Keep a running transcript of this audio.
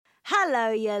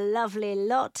Hello, you lovely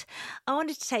lot. I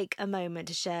wanted to take a moment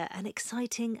to share an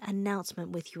exciting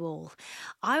announcement with you all.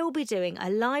 I will be doing a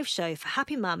live show for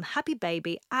Happy Mum, Happy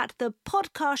Baby at the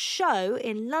Podcast Show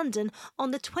in London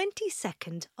on the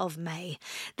 22nd of May.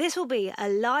 This will be a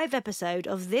live episode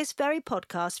of this very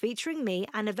podcast featuring me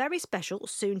and a very special,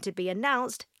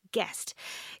 soon-to-be-announced guest.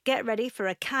 Get ready for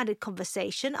a candid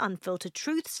conversation, unfiltered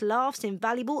truths, laughs,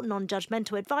 invaluable,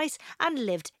 non-judgmental advice and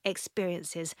lived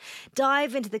experiences.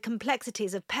 Dive into the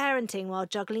complexities of parenting while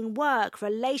juggling work,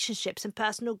 relationships and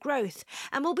personal growth,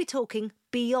 and we'll be talking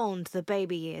beyond the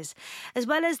baby years. As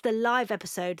well as the live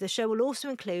episode, the show will also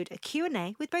include a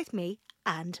Q&A with both me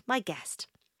and my guest.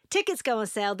 Tickets go on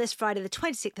sale this Friday the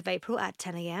 26th of April at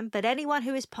 10 a.m, but anyone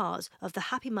who is part of the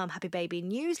Happy Mum, Happy Baby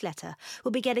newsletter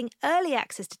will be getting early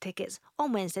access to tickets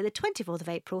on Wednesday the 24th of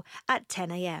April at 10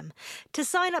 a.m. To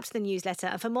sign up to the newsletter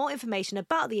and for more information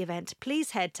about the event,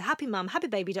 please head to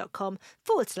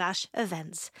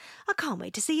happymumhappybaby.com/events. I can't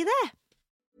wait to see you there.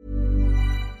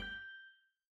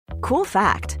 Cool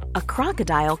fact, a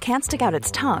crocodile can't stick out its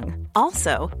tongue.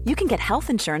 Also, you can get health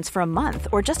insurance for a month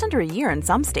or just under a year in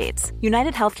some states.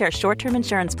 United Healthcare short-term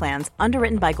insurance plans,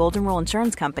 underwritten by Golden Rule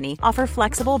Insurance Company, offer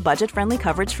flexible, budget-friendly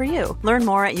coverage for you. Learn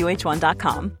more at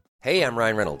uh1.com. Hey, I'm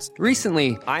Ryan Reynolds.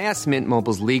 Recently, I asked Mint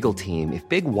Mobile's legal team if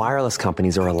big wireless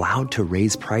companies are allowed to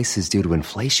raise prices due to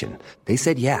inflation. They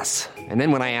said yes. And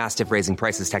then when I asked if raising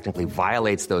prices technically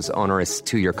violates those onerous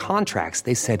two-year contracts,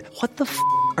 they said, "What the f***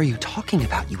 are you talking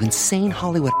about, you insane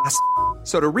Hollywood ass?"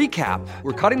 So to recap,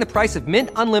 we're cutting the price of Mint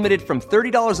Unlimited from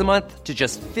 $30 a month to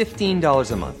just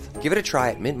 $15 a month. Give it a try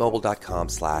at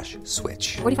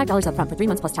mintmobile.com/switch. $45 up front for 3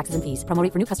 months plus taxes and fees. Promo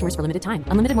rate for new customers for limited time.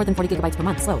 Unlimited more than 40 gigabytes per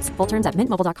month. Slows full terms at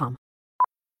mintmobile.com.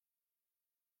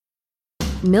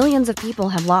 Millions of people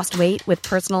have lost weight with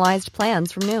personalized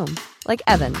plans from Noom. Like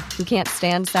Evan, who can't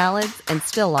stand salads and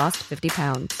still lost 50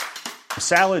 pounds.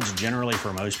 Salads generally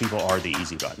for most people are the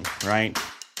easy button, right?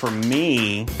 For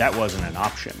me, that wasn't an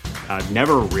option. I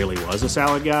never really was a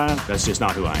salad guy. That's just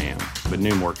not who I am. But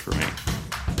Noom worked for me.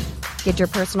 Get your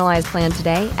personalized plan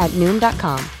today at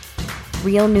Noom.com.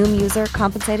 Real Noom user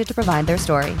compensated to provide their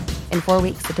story. In 4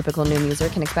 weeks, the typical Noom user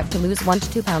can expect to lose 1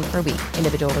 to 2 pounds per week.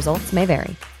 Individual results may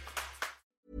vary.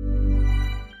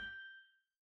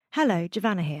 Hello,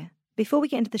 Giovanna here. Before we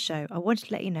get into the show, I wanted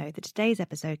to let you know that today's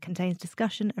episode contains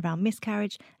discussion around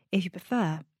miscarriage. If you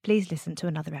prefer, please listen to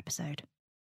another episode.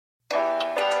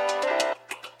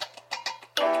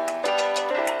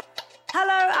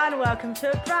 Hello and welcome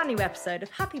to a brand new episode of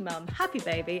Happy Mum, Happy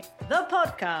Baby, the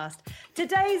podcast.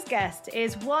 Today's guest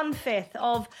is 1/5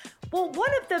 of,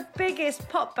 one of the biggest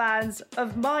pop bands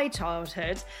of my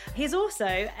childhood. He's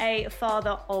also a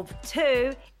father of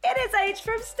 2 in his age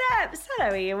from Steps.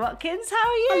 Hello, Ian Watkins. How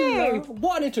are you? Hello.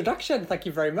 What an introduction. Thank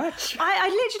you very much. I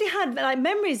literally had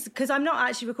memories, because I'm not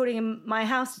actually recording in my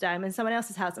house today. I'm in someone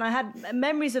else's house. And I had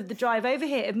memories of the drive over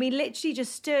here of me literally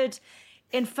just stood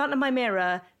in front of my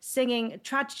mirror singing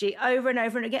Tragedy over and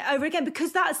over and over again,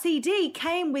 because that CD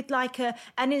came with like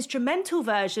an instrumental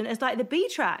version as like the B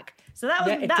track. So that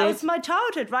was my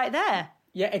childhood right there.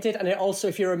 Yeah, it did. And it also,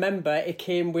 if you remember, it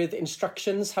came with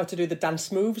instructions how to do the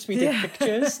dance moves. We did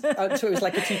pictures. So it was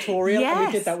like a tutorial. Yes. And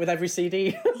we did that with every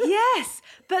CD. Yes.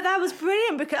 But that was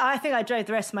brilliant, because I think I drove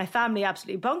the rest of my family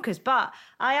absolutely bonkers. But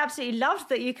I absolutely loved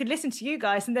that you could listen to you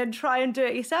guys and then try and do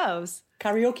it yourselves.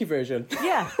 Karaoke version.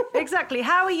 Yeah, exactly.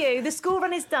 How are you? The school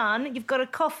run is done. You've got a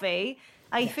coffee.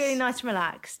 Are you feeling nice and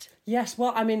relaxed? Yes,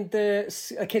 well, I mean, the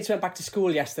kids went back to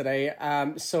school yesterday,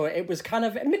 so it was kind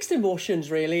of mixed emotions,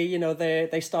 really. You know,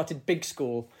 they started big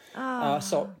school.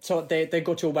 So they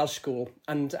go to a Welsh school,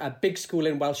 and a big school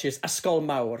in Welsh is Ysgol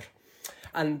Mawr.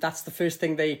 And that's the first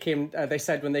thing they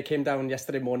said when they came down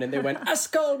yesterday morning. They went,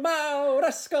 Ysgol Mawr,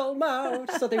 Ysgol Mawr.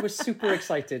 So they were super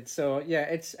excited. So, yeah,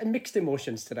 it's mixed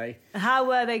emotions today. How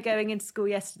were they going into school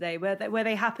yesterday? Were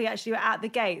they happy actually at the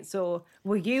gates, or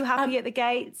were you happy at the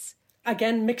gates?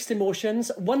 Again, mixed emotions.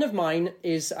 One of mine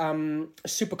is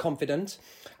super confident.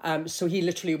 So he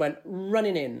literally went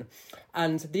running in.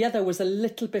 And the other was a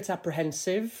little bit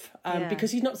apprehensive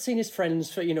because he's not seen his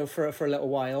friends for a little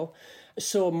while.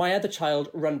 So my other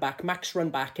child Max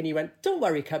run back, and he went, "Don't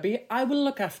worry, Cubby, I will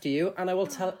look after you, and I will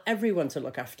tell everyone to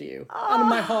look after you." And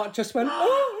my heart just went,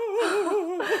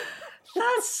 oh.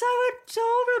 That's so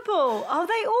adorable. Are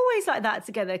they always like that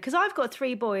together? Because I've got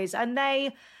 3 boys, and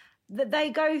they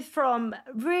go from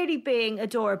really being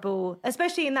adorable,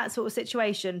 especially in that sort of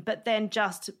situation, but then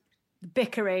just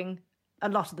bickering a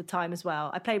lot of the time as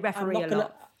well. I play referee a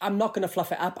lot. I'm not going to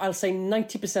fluff it up. I'll say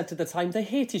 90% of the time they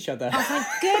hate each other. Oh, thank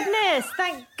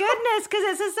goodness, because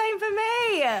it's the same for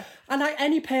me. And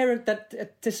any parent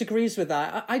that disagrees with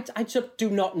that, I just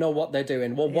do not know what they're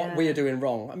doing or what we are doing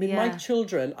wrong. I mean, my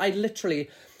children, I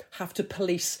literally have to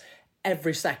police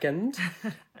every second.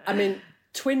 I mean,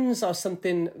 twins are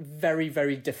something very,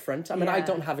 very different. I mean, I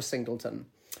don't have a singleton.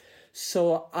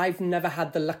 So I've never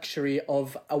had the luxury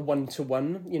of a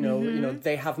one-to-one, you know,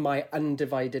 they have my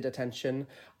undivided attention.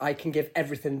 I can give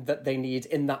everything that they need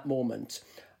in that moment.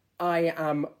 I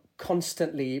am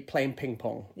constantly playing ping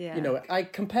pong. Yeah. You know, I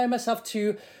compare myself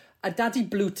to a daddy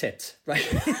blue tit, right?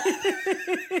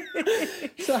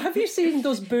 So have you seen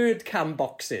those bird cam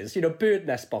boxes, you know, bird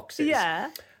nest boxes? Yeah.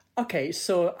 Okay,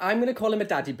 so I'm going to call him a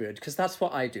daddy bird because that's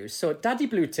what I do. So Daddy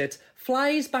Blue Tit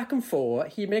flies back and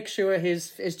forth. He makes sure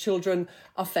his children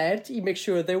are fed. He makes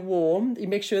sure they're warm. He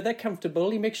makes sure they're comfortable.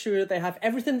 He makes sure they have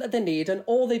everything that they need. And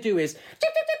all they do is...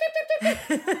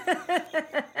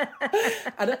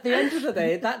 And at the end of the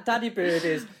day, that daddy bird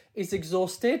is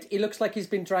exhausted. He looks like he's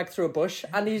been dragged through a bush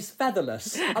and he's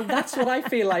featherless. And that's what I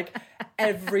feel like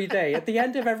every day. At the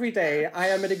end of every day, I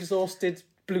am an exhausted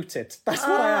blue tit. That's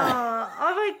what I am.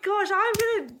 Oh my gosh, I'm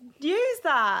going to use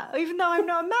that, even though I'm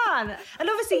not a man. And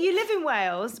obviously you live in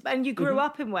Wales and you grew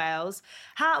up in Wales.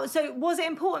 So was it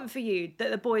important for you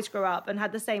that the boys grew up and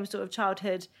had the same sort of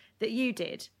childhood that you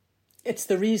did? It's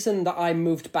the reason that I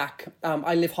moved back.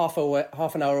 I live half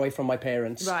an hour away from my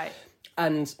parents. Right.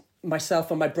 And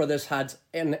myself and my brothers had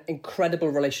an incredible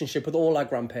relationship with all our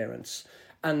grandparents.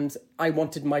 And I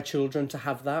wanted my children to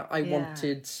have that. I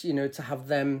wanted, you know, to have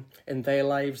them in their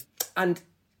lives. And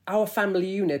our family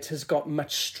unit has got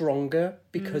much stronger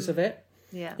because of it.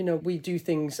 Yeah. You know, we do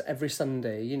things every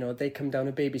Sunday. You know, they come down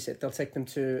and babysit. They'll take them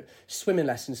to swimming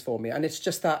lessons for me. And it's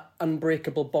just that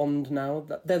unbreakable bond now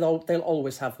that they'll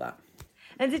always have that.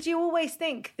 And did you always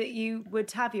think that you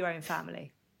would have your own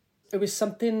family? It was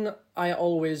something I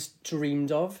always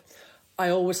dreamed of. I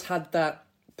always had that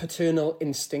paternal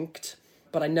instinct,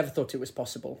 but I never thought it was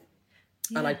possible.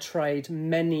 Yeah. And I tried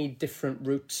many different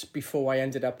routes before I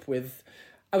ended up with,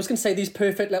 I was going to say these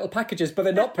perfect little packages, but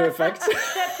they're not perfect.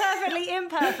 They're perfectly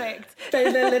imperfect.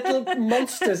 They're little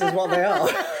monsters is what they are.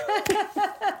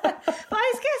 But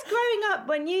I guess growing up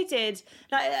when you did,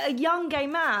 like a young gay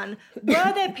man,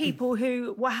 were there people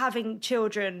who were having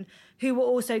children who were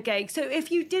also gay? So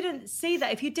if you didn't see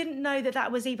that, if you didn't know that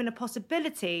that was even a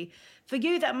possibility, for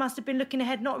you that must have been looking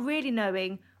ahead, not really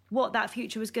knowing what that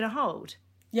future was going to hold.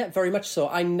 Yeah, very much so.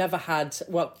 I never had,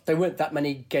 well, there weren't that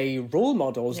many gay role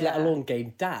models, let alone gay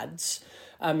dads.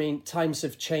 I mean, times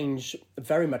have changed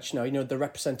very much now. You know, the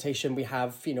representation we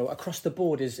have, you know, across the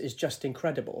board is just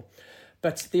incredible.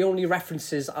 But the only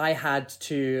references I had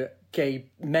to gay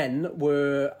men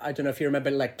were, I don't know if you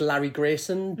remember, like Larry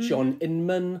Grayson, John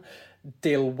Inman,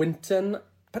 Dale Winton.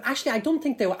 But actually, I don't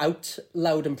think they were out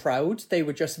loud and proud. They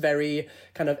were just very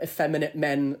kind of effeminate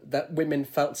men that women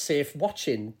felt safe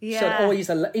watching. Yeah. So, oh,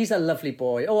 he's a lovely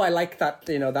boy. Oh, I like that,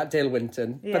 you know, that Dale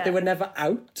Winton. Yeah. But they were never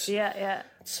out. Yeah, yeah.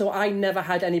 So I never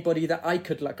had anybody that I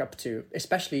could look up to,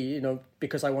 especially, you know,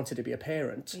 because I wanted to be a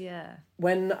parent. Yeah.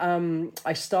 When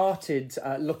I started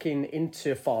looking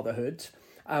into fatherhood,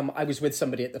 I was with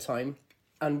somebody at the time,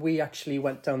 and we actually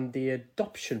went down the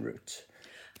adoption route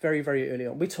very, very early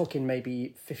on. We're talking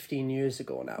maybe 15 years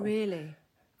ago now. Really?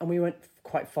 And we went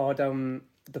quite far down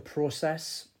the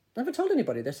process. I never told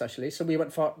anybody this, actually. So we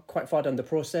went quite far down the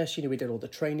process. You know, we did all the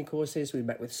training courses. We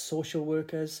met with social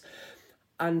workers.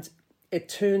 And it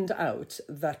turned out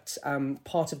that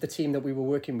part of the team that we were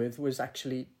working with was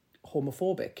actually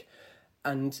homophobic.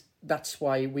 And that's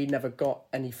why we never got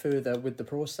any further with the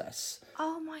process.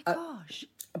 Oh, my gosh.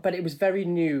 But it was very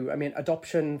new. I mean,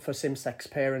 adoption for same-sex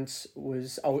parents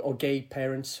was, or gay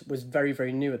parents, was very,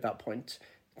 very new at that point.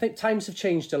 I think times have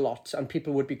changed a lot and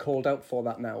people would be called out for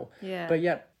that now.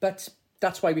 Yeah. But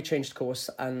that's why we changed course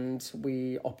and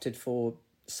we opted for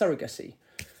surrogacy.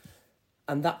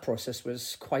 And that process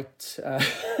was quite,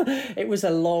 it was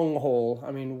a long haul.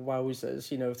 I mean, wowzers,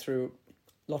 you know, through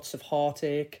lots of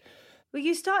heartache. Well,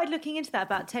 you started looking into that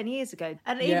about 10 years ago.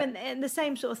 And even in the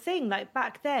same sort of thing, like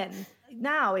back then,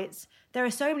 now there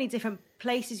are so many different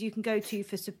places you can go to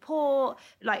for support,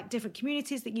 like different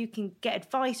communities that you can get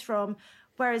advice from.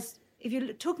 Whereas if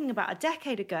you're talking about a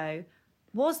decade ago,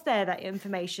 was there that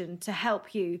information to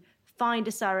help you find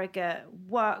a surrogate,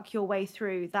 work your way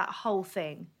through that whole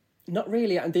thing? Not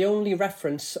really. And the only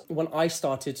reference when I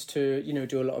started to, you know,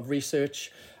 do a lot of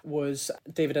research was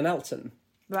David and Elton.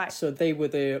 Right. So they were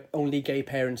the only gay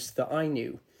parents that I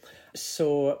knew.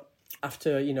 So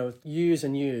after, you know, years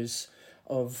and years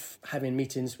of having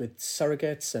meetings with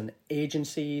surrogates and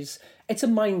agencies. It's a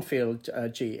minefield,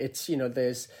 G. It's,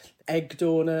 there's egg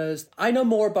donors. I know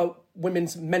more about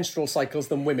women's menstrual cycles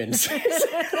than women's.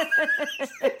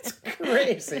 It's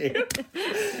crazy.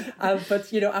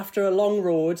 But, after a long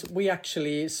road, we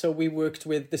worked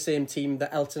with the same team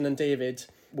that Elton and David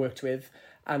worked with.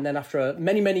 And then after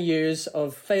many, many years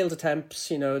of failed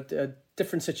attempts,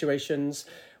 different situations,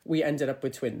 we ended up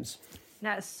with twins.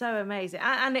 That's so amazing.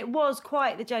 And it was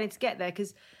quite the journey to get there,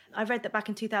 because I read that back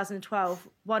in 2012,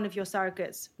 one of your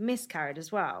surrogates miscarried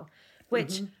as well,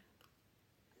 which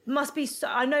must be so...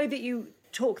 I know that you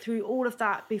talk through all of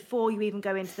that before you even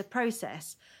go into the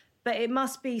process, but it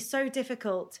must be so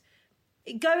difficult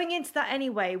going into that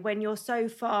anyway when you're so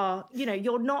far,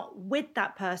 you're not with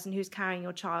that person who's carrying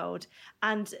your child,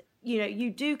 and, you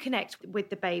do connect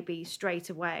with the baby straight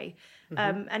away.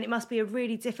 And it must be a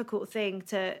really difficult thing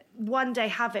to one day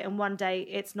have it and one day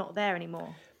it's not there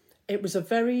anymore. It was a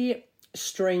very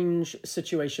strange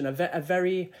situation, a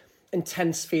very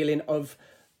intense feeling of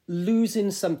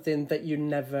losing something that you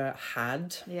never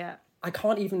had. Yeah. I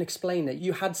can't even explain it.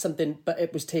 You had something, but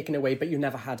it was taken away, but you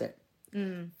never had it.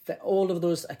 That all of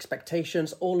those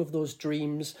expectations, all of those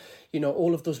dreams,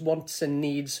 all of those wants and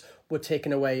needs were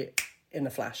taken away in a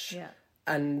flash. Yeah.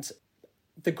 And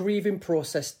the grieving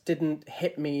process didn't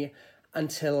hit me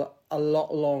until a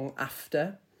lot long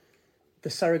after. The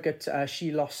surrogate,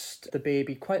 she lost the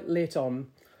baby quite late on,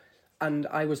 and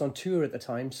I was on tour at the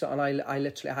time. So, and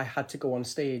I had to go on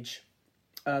stage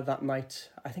that night.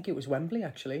 I think it was Wembley,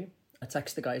 actually. I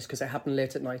texted the guys because it happened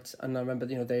late at night, and I remember,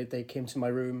 they came to my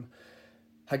room,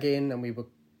 hugging, and we were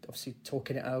obviously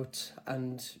talking it out,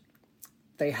 and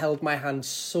they held my hand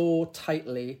so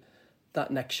tightly that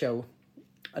next show.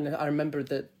 And I remember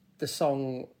that the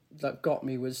song that got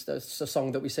me was the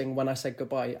song that we sing, When I Said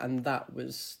Goodbye, and that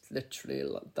was literally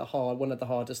one of the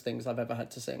hardest things I've ever had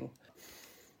to sing.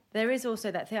 There is also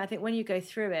that thing, I think, when you go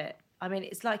through it, I mean,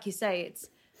 it's like you say,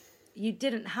 you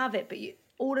didn't have it, but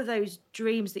all of those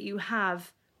dreams that you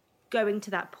have going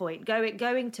to that point,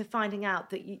 going to finding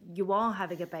out that you are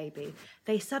having a baby,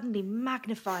 they suddenly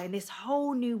magnify and this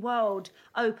whole new world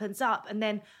opens up. And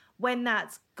then when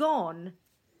that's gone,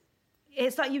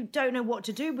 it's like you don't know what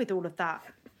to do with all of that.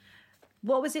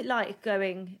 What was it like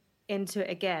going into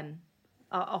it again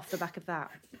off the back of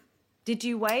that? Did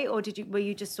you wait, or were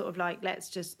you just sort of like, let's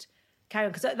just carry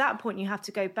on? Because at that point you have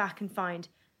to go back and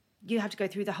you have to go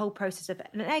through the whole process of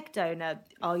an egg donor.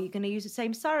 Are you going to use the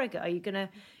same surrogate?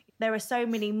 There are so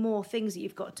many more things that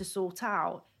you've got to sort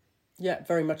out. Yeah,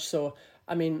 very much so.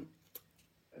 I mean,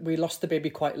 we lost the baby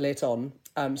quite late on.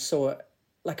 So,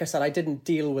 like I said, I didn't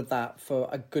deal with that for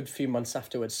a good few months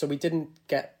afterwards. So we didn't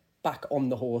get back on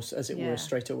the horse, as it were,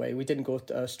 straight away. We didn't go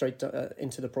straight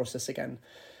into the process again.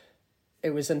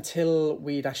 It was until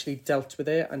we'd actually dealt with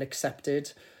it and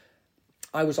accepted.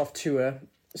 I was off tour,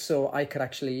 so I could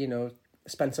actually,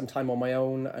 spend some time on my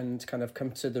own and kind of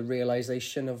come to the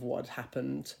realization of what had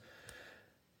happened.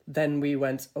 Then we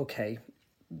went, okay,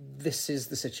 this is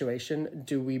the situation.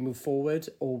 Do we move forward,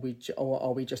 or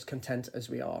are we just content as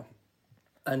we are?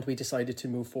 And we decided to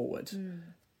move forward.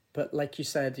 But like you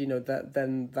said,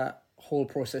 that whole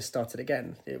process started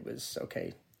again. It was,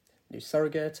 okay, new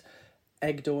surrogate,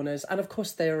 egg donors. And of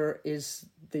course, there is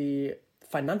the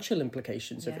financial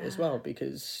implications of it as well,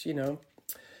 because,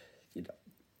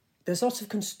 there's lots of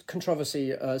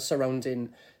controversy surrounding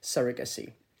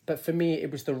surrogacy. But for me,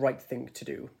 it was the right thing to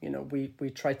do. We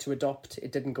tried to adopt.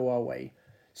 It didn't go our way.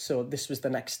 So this was the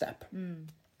next step.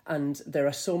 And there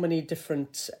are so many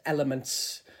different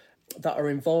elements that are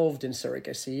involved in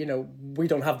surrogacy. We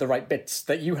don't have the right bits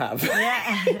that you have.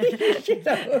 Yeah.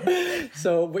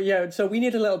 So we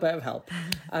need a little bit of help.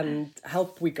 And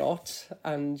help we got.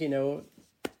 And,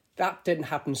 that didn't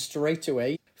happen straight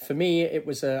away. For me, it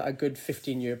was a good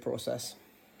 15-year process.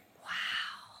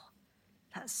 Wow.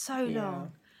 That's so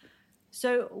long.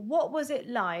 So what was it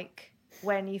like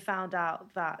when you found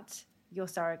out that your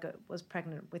surrogate was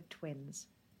pregnant with twins?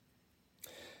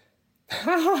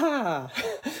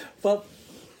 Well,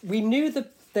 we knew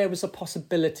that there was a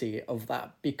possibility of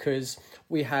that because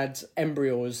we had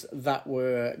embryos that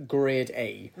were grade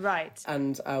A. Right.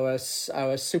 And our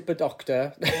super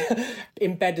doctor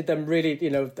embedded them really,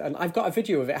 and I've got a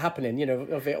video of it happening,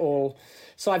 of it all.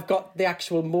 So I've got the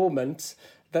actual moment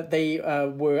that they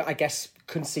were, I guess,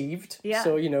 conceived. Yeah.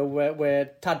 So, where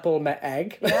tadpole met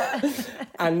egg. Yeah.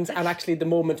 and actually the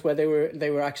moment where they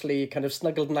were actually kind of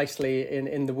snuggled nicely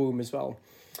in the womb as well.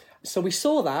 So we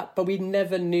saw that, but we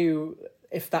never knew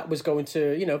if that was going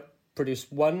to,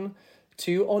 produce one,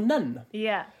 two, or none.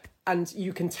 Yeah. And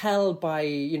you can tell by,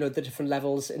 the different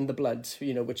levels in the blood,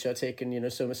 which are taken,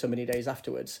 so many days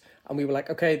afterwards. And we were like,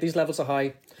 okay, these levels are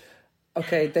high.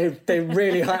 Okay, they're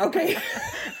really high. Okay.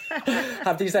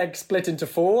 Have these eggs split into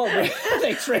 4? We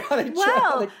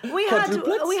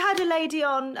had a lady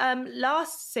on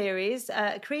last series,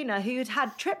 Karina, who'd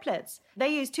had triplets. They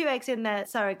used 2 eggs in their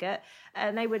surrogate,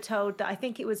 and they were told that I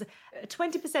think it was a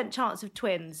 20% chance of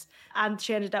twins, and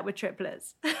she ended up with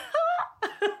triplets.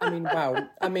 I mean, wow.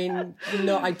 I mean,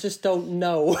 I just don't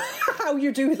know how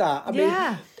you do that.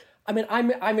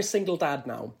 I'm a single dad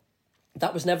now.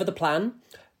 That was never the plan.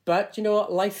 But you know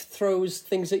what? Life throws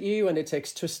things at you and it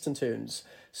takes twists and turns.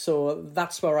 So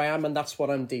that's where I am and that's what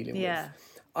I'm dealing with.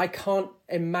 I can't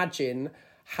imagine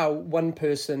how one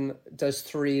person does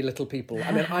 3 little people.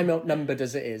 I mean, I'm outnumbered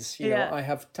as it is. You know, I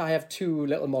have 2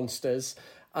 little monsters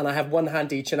and I have 1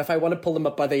 hand each. And if I want to pull them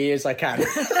up by the ears, I can.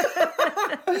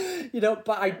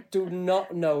 But I do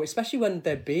not know, especially when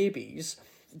they're babies.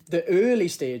 The early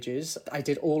stages, I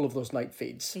did all of those night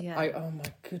feeds. Oh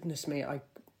my goodness me,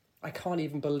 I can't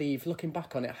even believe, looking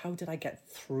back on it, how did I get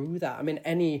through that? I mean,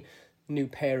 any new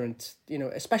parent,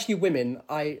 especially women,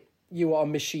 you are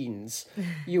machines.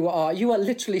 You are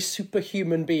literally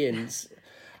superhuman beings.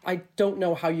 I don't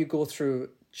know how you go through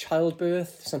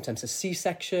childbirth, sometimes a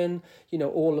C-section,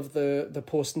 all of the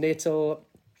postnatal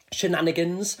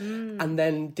shenanigans, and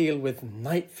then deal with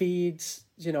night feeds.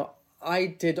 I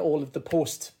did all of the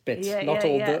post bit, not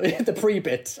all the pre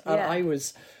bit. And I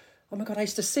was, oh my God, I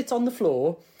used to sit on the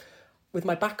floor with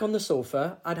my back on the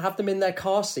sofa. I'd have them in their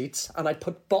car seats and I'd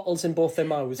put bottles in both their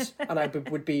mouths and I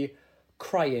would be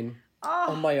crying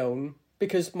on my own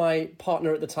because my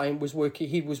partner at the time was working.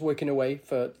 He was working away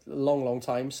for a long, long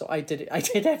time. So I did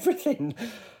everything.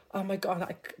 Oh my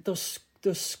God, those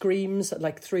screams at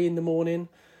like 3 a.m. Oh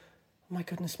my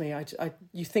goodness me.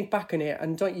 You think back on it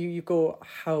and don't you go,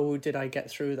 how did I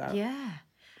get through that? Yeah.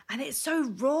 And it's so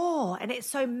raw and it's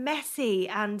so messy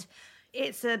and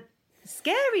it's a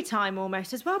scary time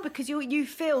almost as well because you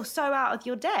feel so out of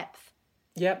your depth.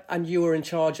 Yeah, and you are in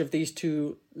charge of these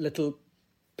 2 little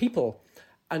people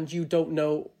and you don't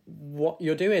know what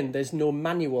you're doing. There's no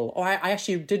manual. I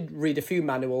actually did read a few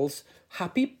manuals.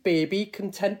 Happy baby,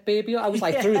 content baby. I was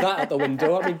like, threw that out the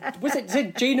window. I mean, is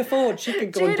it Gina Ford? She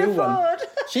can go and do one.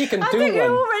 She can do one. I think you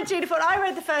all read Gina Ford. I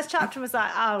read the first chapter and was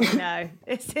like, oh no,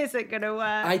 this isn't going to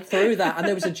work. I threw that and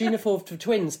there was a Gina Ford for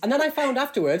twins. And then I found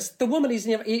afterwards, the woman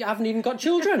haven't even got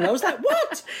children. I was like,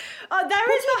 what?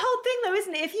 There is the whole thing though,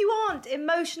 isn't it? If you aren't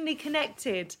emotionally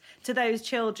connected to those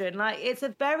children, like it's a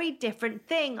very different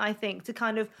thing, I think, to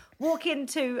kind of walk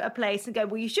into a place and go,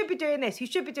 well, you should be doing this, you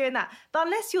should be doing that. But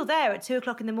unless you're there at 2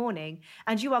 a.m.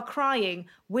 and you are crying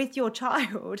with your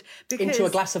child because... Into a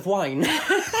glass of wine.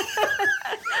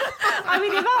 I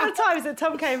mean, the amount of times that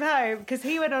Tom came home, because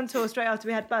he went on tour straight after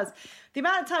we had Buzz, the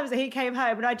amount of times that he came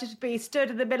home and I'd just be stood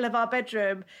in the middle of our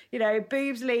bedroom,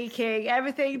 boobs leaking,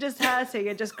 everything just hurting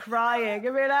and just crying.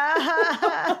 I mean,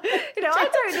 I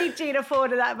don't need Gina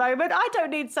Ford in that moment. I don't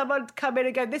need someone to come in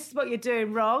and go, this is what you're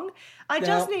doing wrong. I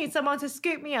just need someone to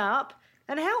scoop me up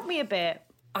and help me a bit.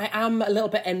 I am a little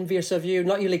bit envious of you,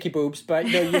 not your leaky boobs, but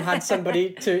you had somebody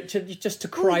to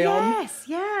cry on. Yes,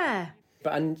 yeah.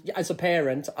 And as a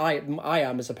parent, I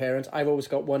am as a parent, I've always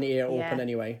got one ear open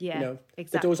anyway. Yeah, exactly.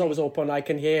 The door's always open. I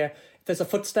can hear if there's a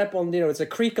footstep on, there's a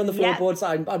creak on the floorboards.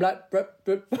 I'm like,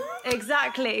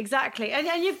 Exactly.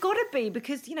 And you've got to be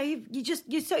because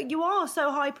you are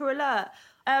so hyper alert.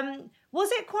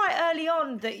 Was it quite early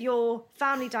on that your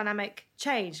family dynamic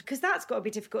changed? Because that's got to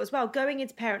be difficult as well. Going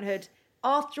into parenthood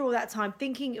after all that time,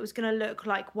 thinking it was going to look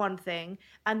like one thing,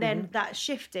 and then that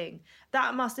shifting,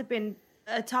 that must have been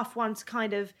a tough one to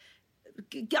kind of,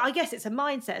 I guess it's a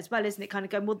mindset as well, isn't it? Kind of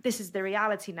going, well, this is the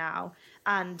reality now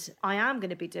and I am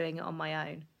going to be doing it on my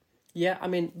own. Yeah, I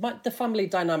mean, the family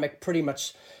dynamic pretty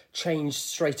much changed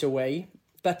straight away,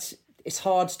 but it's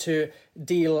hard to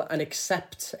deal and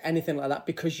accept anything like that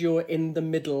because you're in the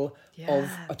middle of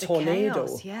a tornado.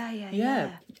 Chaos.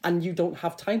 Yeah. And you don't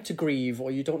have time to grieve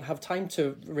or you don't have time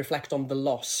to reflect on the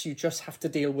loss. You just have to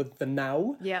deal with the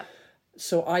now. Yeah.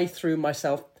 So I threw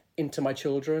myself into my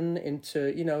children,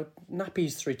 into,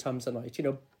 nappies 3 times a night,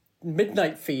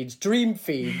 midnight feeds, dream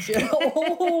feeds,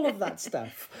 all of that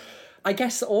stuff. I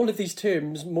guess all of these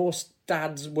terms most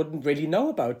dads wouldn't really know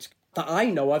about, that I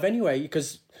know of anyway,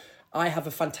 because I have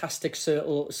a fantastic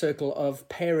circle of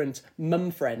parent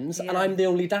mum friends, and I'm the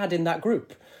only dad in that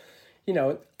group.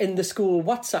 In the school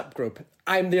WhatsApp group,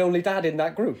 I'm the only dad in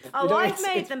that group. Oh, I've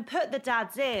made them put the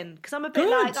dads in because I'm a bit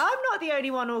like, I'm not the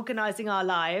only one organising our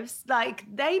lives. Like,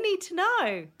 they need to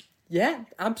know. Yeah,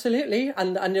 absolutely.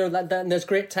 And there's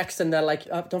great text in there like,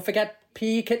 don't forget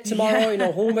PE kit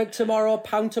tomorrow, homework tomorrow,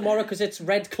 pound tomorrow because it's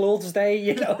Red Clothes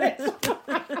Day,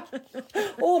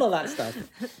 all of that stuff.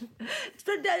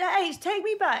 So, H, take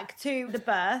me back to the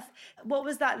birth. What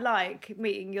was that like,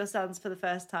 meeting your sons for the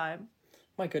first time?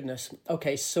 My goodness.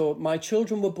 Okay, so my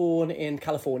children were born in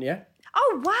California.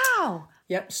 Oh, wow.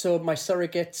 Yep, so my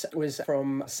surrogate was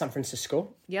from San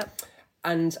Francisco. Yep.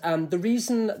 And the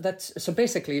reason that... So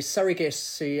basically,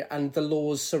 surrogacy and the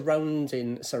laws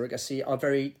surrounding surrogacy are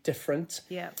very different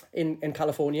in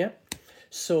California.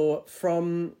 So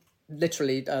from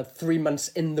literally 3 months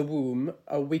in the womb,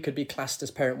 we could be classed as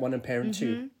parent 1 and parent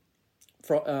 2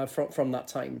 from that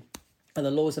time. And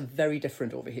the laws are very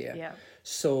different over here. Yeah.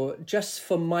 So just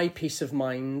for my peace of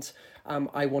mind,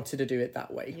 I wanted to do it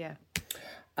that way. Yeah.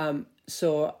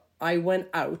 So I went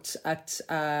out at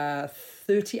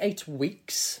 38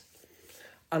 weeks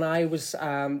and I was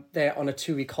there on a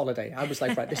 2-week holiday. I was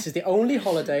like, right, this is the only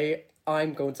holiday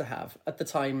I'm going to have. At the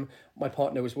time, my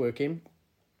partner was working.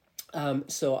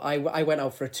 So I went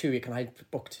out for a 2-week and I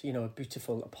booked, a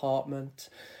beautiful apartment.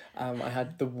 I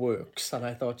had the works and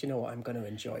I thought, I'm going to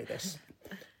enjoy this.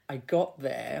 I got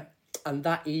there and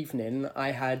that evening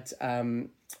I had...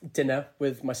 dinner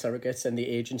with my surrogates and the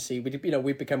agency.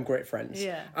 We've become great friends.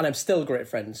 Yeah. And I'm still great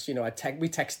friends. We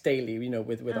text daily,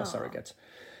 with our surrogate.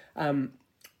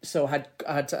 So I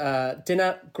had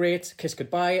dinner, great, kiss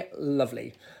goodbye,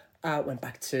 lovely. Went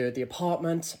back to the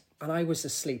apartment and I was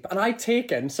asleep. And I'd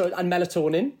taken, and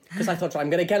melatonin, because I thought, right, I'm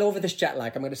going to get over this jet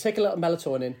lag. I'm going to take a little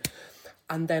melatonin.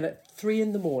 And then at 3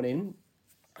 a.m,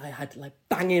 I had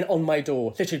banging on my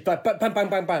door, literally bang, bang, bang,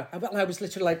 bang, bang. I was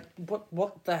literally like,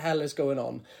 what the hell is going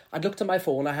on? I looked at my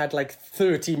phone, I had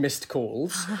 30 missed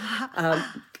calls.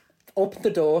 Opened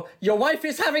the door, your wife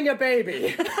is having a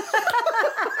baby. Well,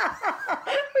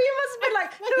 you must have been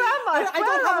like, who am I? I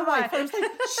don't have a wife. I was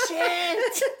like,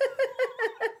 shit.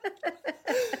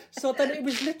 So then it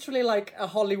was literally like a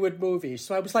Hollywood movie.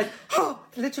 So I was like,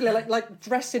 literally like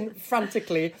dressing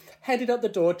frantically, headed out the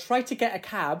door, tried to get a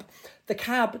cab. The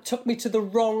cab took me to the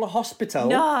wrong hospital.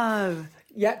 No.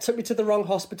 Yeah, took me to the wrong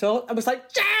hospital. I was like,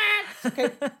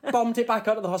 okay, bombed it back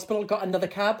out of the hospital, got another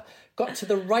cab, got to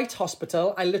the right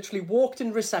hospital. I literally walked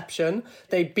in reception.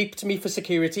 They beeped me for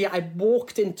security. I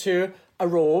walked into a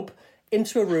robe,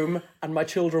 into a room, and my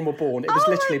children were born. It was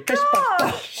literally bish, bash,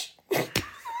 bash.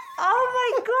 Oh my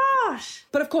gosh.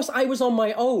 But of course, I was on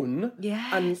my own.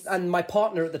 Yes. And my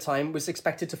partner at the time was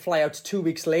expected to fly out 2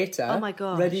 weeks later. Oh my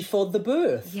gosh. Ready for the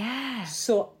birth. Yeah.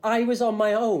 So I was on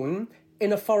my own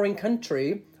in a foreign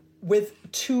country with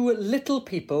 2 little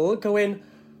people going,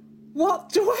 what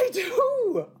do I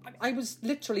do? I was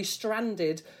literally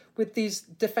stranded with these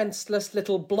defenseless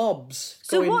little blobs.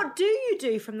 So what do you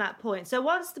do from that point? So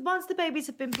once the babies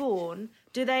have been born,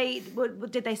 did they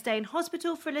stay in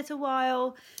hospital for a little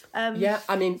while? Yeah,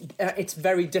 I mean, it's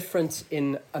very different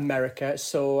in America.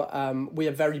 So we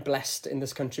are very blessed in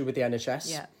this country with the NHS.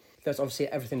 Yeah. There's obviously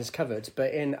everything is covered.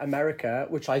 But in America,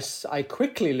 which I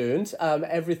quickly learned,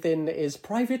 everything is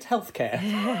private healthcare.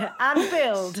 And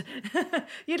billed.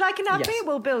 You'd like an app? Yes.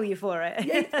 We'll bill you for it.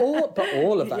 Yeah,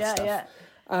 all of that stuff. Yeah.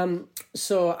 And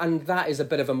that is a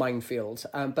bit of a minefield.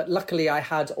 But luckily I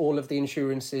had all of the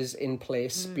insurances in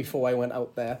place before I went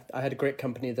out there. I had a great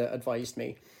company that advised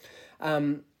me.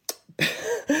 But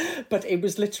it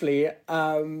was literally,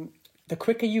 the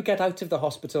quicker you get out of the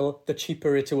hospital, the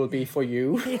cheaper it will be for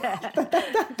you. Yeah.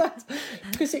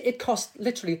 Because it cost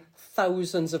literally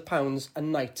thousands of pounds a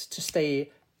night to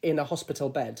stay in a hospital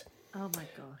bed. Oh my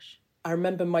gosh. I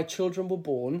remember my children were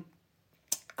born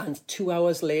and 2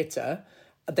 hours later,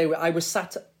 I was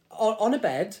sat on a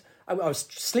bed. I was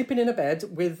sleeping in a bed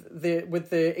with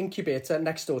the incubator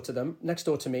next door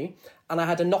to me, and I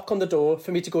had a knock on the door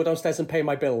for me to go downstairs and pay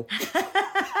my bill.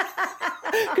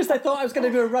 Because I thought I was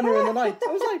going to do a runner in the night.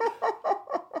 I was like,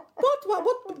 what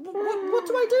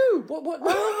do I do? What?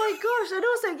 Oh my gosh! And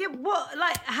also,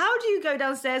 how do you go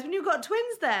downstairs when you've got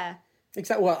twins there?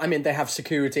 Exactly. Well, I mean, they have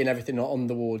security and everything on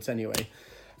the wards anyway.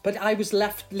 But I was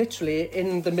left literally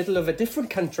in the middle of a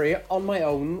different country on my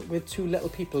own with 2 little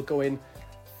people going,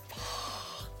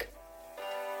 fuck.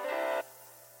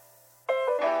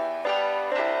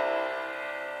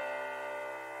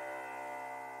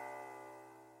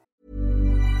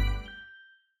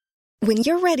 When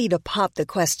you're ready to pop the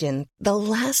question, the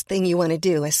last thing you want to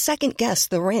do is second-guess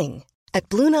the ring. At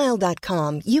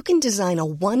BlueNile.com, you can design a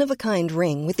one-of-a-kind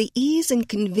ring with the ease and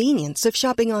convenience of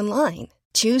shopping online.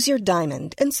 Choose your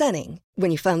diamond and setting.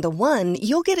 When you find the one,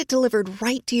 you'll get it delivered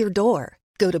right to your door.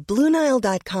 Go to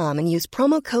BlueNile.com and use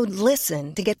promo code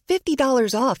LISTEN to get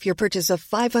 $50 off your purchase of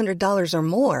 $500 or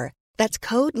more. That's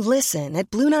code LISTEN at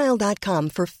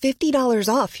BlueNile.com for $50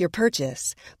 off your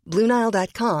purchase.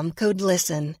 BlueNile.com, code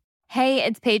LISTEN. Hey,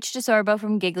 it's Paige DeSorbo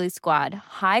from Giggly Squad.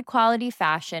 High quality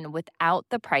fashion without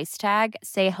the price tag.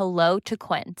 Say hello to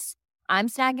Quince. I'm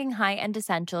snagging high-end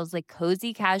essentials like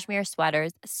cozy cashmere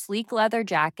sweaters, sleek leather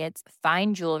jackets,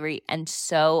 fine jewelry, and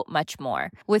so much more.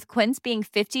 With Quince being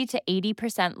 50 to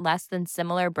 80% less than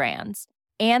similar brands.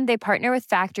 And they partner with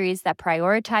factories that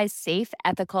prioritize safe,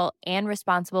 ethical, and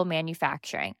responsible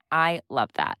manufacturing. I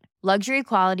love that. Luxury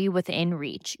quality within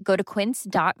reach. Go to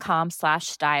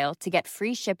quince.com/style to get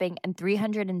free shipping and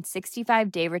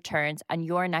 365-day returns on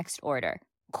your next order.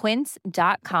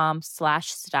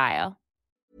 Quince.com/style.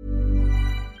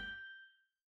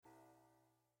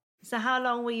 So how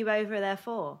long were you over there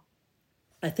for?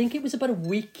 I think it was about a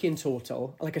week in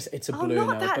total. Like I said, it's a blur now.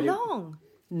 Not that long.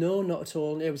 No, not at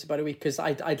all. It was about a week because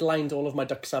I'd lined all of my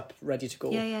ducks up ready to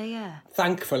go. Yeah.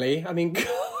 Thankfully. I mean,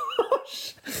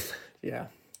 gosh. Yeah,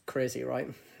 crazy, right?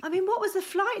 I mean, what was the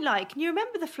flight like? Can you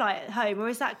remember the flight at home, or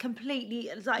is that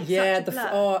completely such a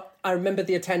blur? I remember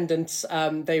the attendants.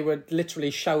 They were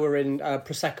literally showering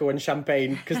prosecco and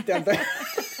champagne because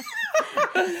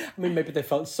I mean, maybe they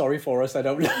felt sorry for us. I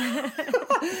don't know.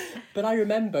 But I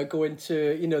remember going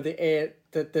to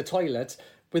the toilet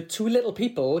with two little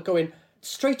people going.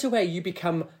 Straight away, you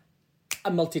become a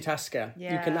multitasker.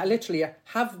 Yeah. You can literally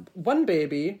have one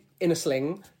baby in a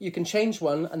sling, you can change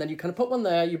one, and then you kind of put one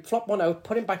there, you flop one out,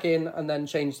 put it back in, and then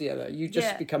change the other. You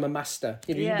just become a master.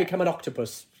 You become an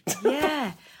octopus.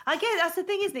 Yeah. I guess that's the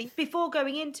thing, isn't it? Before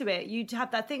going into it, you'd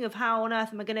have that thing of how on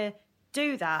earth am I going to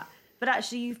do that? But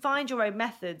actually, you find your own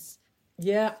methods.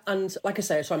 Yeah, and like I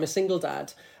say, so I'm a single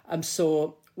dad.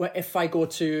 So if I go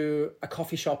to a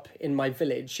coffee shop in my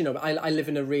village, I live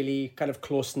in a really kind of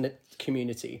close-knit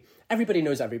community. Everybody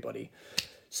knows everybody.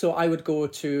 So I would go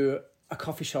to a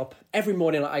coffee shop. Every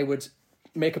morning I would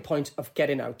make a point of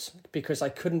getting out because I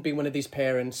couldn't be one of these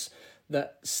parents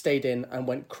that stayed in and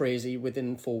went crazy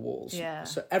within four walls. Yeah.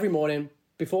 So every morning,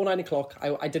 before 9 o'clock,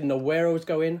 I didn't know where I was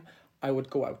going, I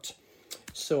would go out.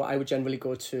 So I would generally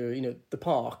go to, the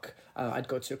park. I'd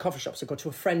go to coffee shops. I'd go to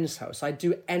a friend's house. I'd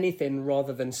do anything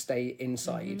rather than stay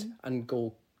inside and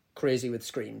go crazy with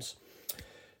screams.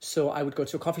 So I would go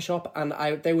to a coffee shop and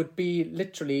there would be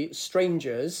literally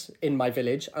strangers in my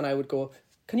village and I would go,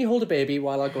 can you hold a baby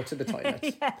while I go to the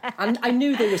toilet? And I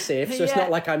knew they were safe, so it's not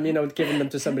like I'm, giving them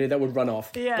to somebody that would run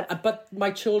off. Yeah. But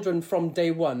my children from day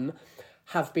one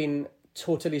have been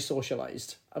totally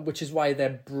socialised, which is why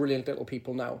they're brilliant little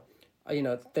people now.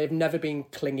 They've never been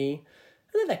clingy.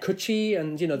 They're cutchy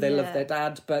and, they love their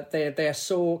dad, but they're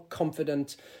so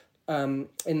confident in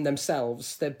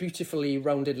themselves. They're beautifully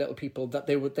rounded little people that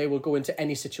they will go into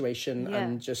any situation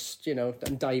and just,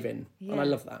 and dive in. Yeah. And I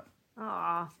love that.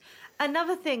 Ah,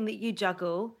 another thing that you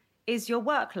juggle is your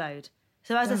workload.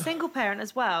 So as a single parent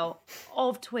as well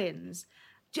of twins,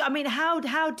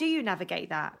 how do you navigate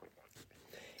that?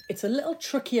 It's a little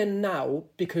trickier now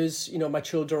because, my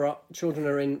children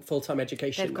are in full-time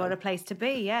education. They've got a place to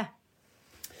be, yeah.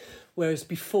 Whereas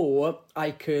before,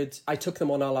 I took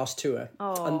them on our last tour,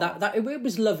 and it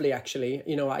was lovely actually.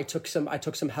 I took some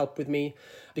help with me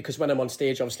because when I'm on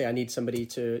stage, obviously I need somebody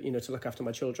to to look after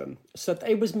my children. So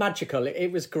it was magical.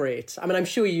 It was great. I mean, I'm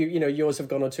sure yours have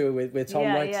gone on tour with Tom,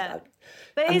 right? Yeah.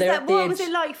 But what was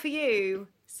it like for you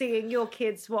seeing your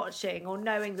kids watching or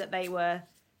knowing that they were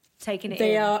taking it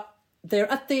in? They're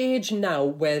at the age now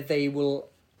where they will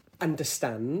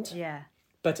understand. Yeah.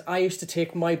 But I used to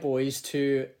take my boys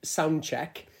to sound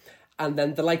check, and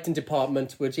then the lighting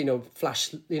department would,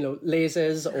 flash,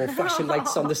 lasers or flashing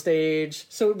lights on the stage.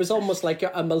 So it was almost like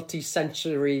a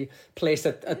multi-sensory place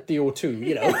at the O2,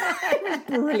 It was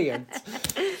brilliant.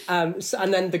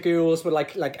 And then the girls were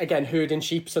like again, herding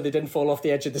sheep so they didn't fall off the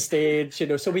edge of the stage,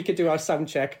 so we could do our sound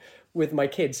check with my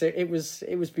kids. It was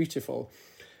beautiful.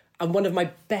 And one of my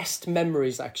best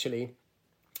memories, actually,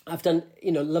 I've done,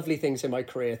 lovely things in my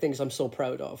career, things I'm so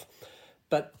proud of.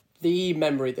 But the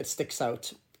memory that sticks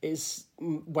out is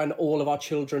when all of our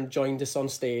children joined us on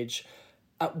stage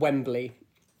at Wembley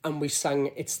and we sang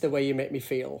It's the Way You Make Me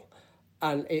Feel.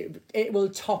 And it will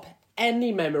top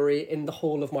any memory in the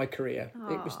whole of my career.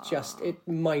 Aww. It was just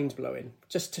mind-blowing.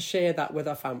 Just to share that with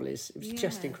our families, it was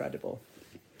just incredible.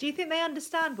 Do you think they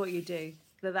understand what you do,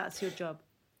 that that's your job?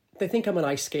 They think I'm an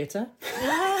ice skater.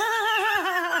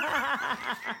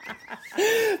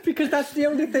 Because that's the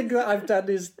only thing that I've done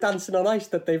is dancing on ice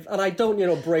and I don't,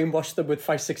 brainwash them with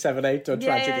 5, 6, 7, 8 or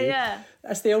tragedy. Yeah.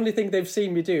 That's the only thing they've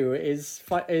seen me do is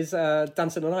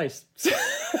dancing on ice.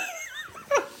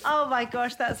 Oh my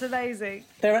gosh, that's amazing.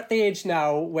 They're at the age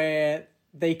now where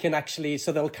they can actually,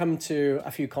 so they'll come to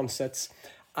a few concerts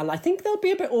And I think they'll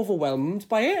be a bit overwhelmed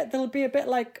by it. They'll be a bit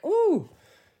like, oh,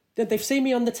 they've seen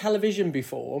me on the television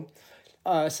before.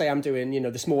 Say I'm doing,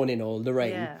 This Morning or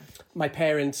Lorraine. Yeah. My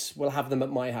parents will have them at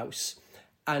my house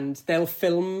and they'll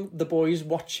film the boys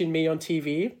watching me on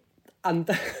TV. And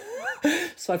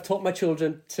so I've taught my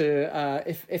children to,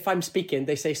 if I'm speaking,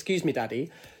 they say, excuse me,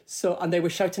 Daddy. And they were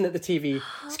shouting at the TV,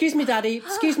 excuse me, Daddy,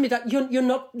 you're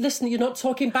not listening, you're not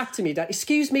talking back to me, Daddy.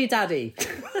 Excuse me, Daddy.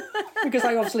 Because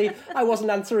I wasn't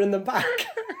answering them back.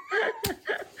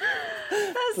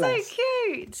 That's Bless. So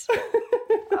cute.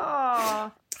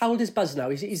 Oh. How old is Buzz now?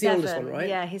 He's the oldest one, right?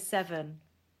 Yeah, he's 7.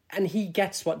 And he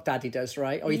gets what Daddy does,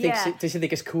 right? Or does he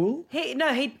think it's cool? He's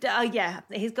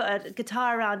got a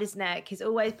guitar around his neck. He's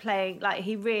always playing, like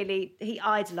he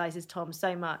idolises Tom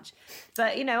so much.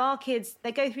 But, our kids,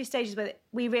 they go through stages where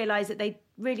we realise that they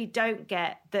really don't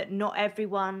get that not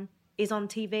everyone is on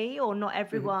TV or not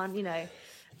everyone,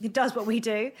 does what we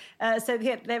do. So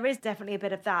there is definitely a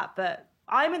bit of that. But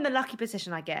I'm in the lucky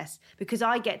position, I guess, because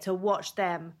I get to watch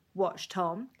them watch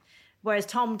Tom. Whereas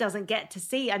Tom doesn't get to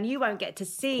see, and you won't get to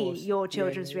see your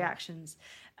children's reactions.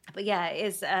 But it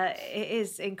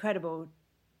is incredible.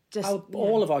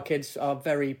 All of our kids are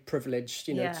very privileged,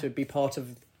 to be part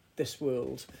of this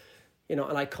world.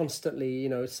 And I constantly,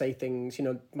 say things,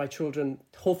 my children,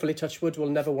 hopefully touch wood, will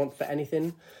never want for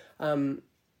anything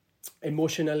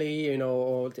emotionally,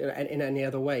 or in any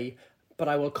other way. But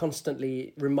I will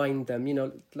constantly remind them,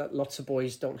 lots of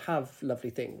boys don't have lovely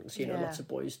things. Lots of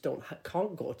boys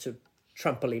can't go to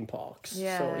trampoline parks.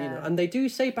 So, and they do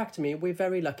say back to me, we're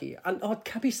very lucky. And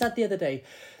Cabby said the other day,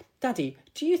 Daddy,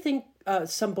 do you think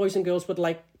some boys and girls would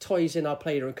like toys in our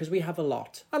playroom? Because we have a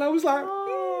lot. And I was like,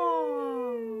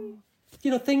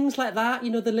 things like that,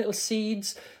 the little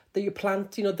seeds that you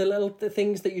plant, the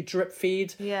things that you drip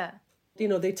feed. Yeah.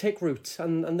 They take root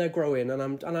and they're growing, and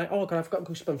I've got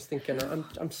goosebumps thinking.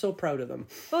 I'm so proud of them.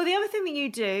 Well, the other thing that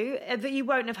you do that you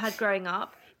won't have had growing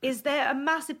up is they're a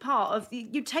massive part of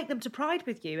you take them to Pride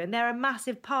with you, and they're a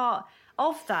massive part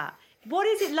of that. What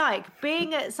is it like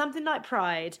being at something like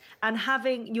Pride and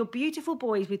having your beautiful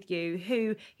boys with you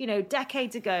who,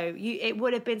 decades ago, it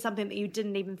would have been something that you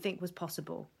didn't even think was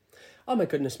possible? Oh, my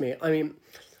goodness me. I mean,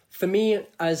 for me,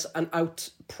 as an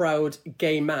out proud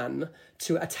gay man,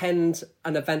 to attend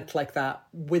an event like that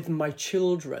with my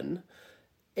children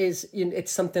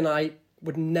it's something I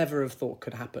would never have thought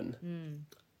could happen.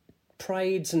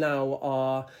 Prides now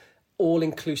are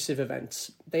all-inclusive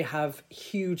events. They have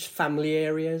huge family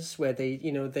areas where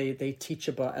they teach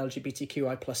about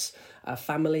LGBTQI plus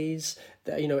families.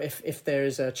 If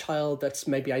there's a child that's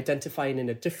maybe identifying in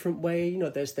a different way,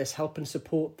 there's help and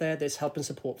support there. There's help and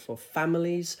support for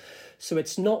families. So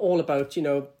it's not all about,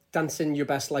 dancing your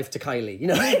best life to Kylie.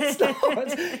 It's not,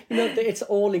 it's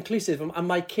all inclusive. And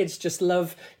my kids just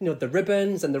love, the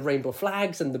ribbons and the rainbow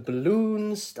flags and the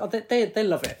balloons. Oh, they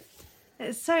love it.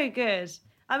 It's so good.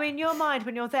 I mean, your mind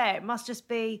when you're there, it must just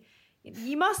be,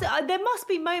 there must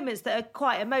be moments that are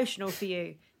quite emotional for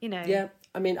you, Yeah,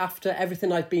 I mean, after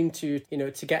everything I've been to,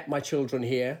 to get my children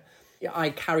here, I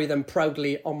carry them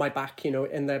proudly on my back,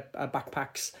 in their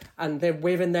backpacks, and they're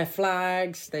waving their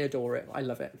flags. They adore it. I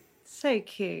love it. So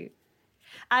cute.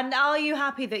 And are you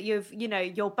happy that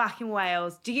you're back in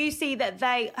Wales? Do you see that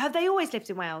have they always lived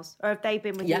in Wales, or have they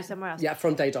been with you somewhere else? Yeah,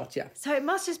 from day dot, yeah. So it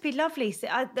must just be lovely.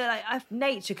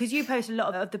 Nature, because you post a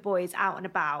lot of the boys out and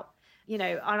about, and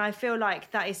I feel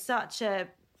like that is such a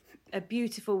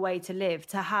beautiful way to live,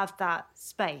 to have that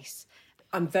space.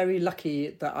 I'm very lucky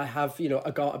that I have,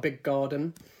 a big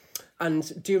garden.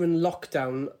 And during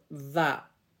lockdown, that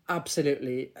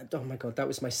absolutely, oh my God, that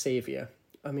was my saviour.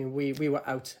 I mean, we were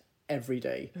out every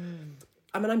day.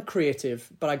 I mean, I'm creative,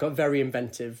 but I got very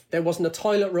inventive. There wasn't a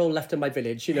toilet roll left in my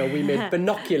village. We made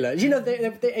binoculars.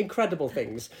 They're incredible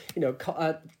things.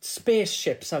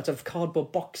 Spaceships out of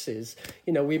cardboard boxes.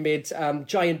 We made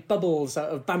giant bubbles out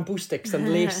of bamboo sticks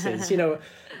and laces.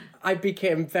 I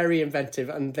became very inventive,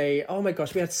 and oh my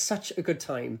gosh, we had such a good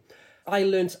time. I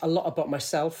learned a lot about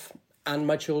myself and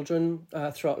my children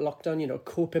throughout lockdown,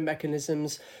 coping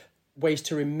mechanisms, ways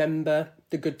to remember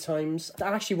the good times.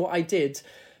 Actually, what I did,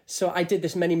 so I did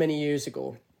this many, many years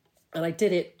ago, and I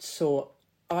did it so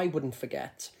I wouldn't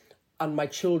forget, and my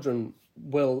children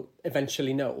will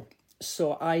eventually know.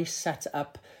 So I set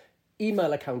up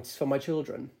email accounts for my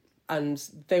children, and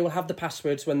they will have the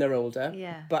passwords when they're older.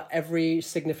 Yeah. But every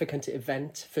significant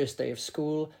event, first day of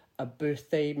school, a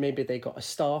birthday, maybe they got a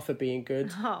star for being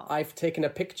good. Oh. I've taken a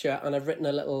picture and I've written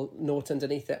a little note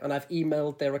underneath it, and I've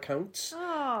emailed their accounts.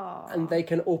 Oh. And they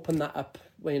can open that up,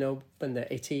 when they're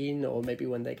 18, or maybe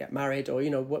when they get married, or,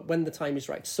 when the time is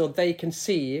right. So they can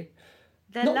see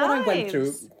Their what I went through,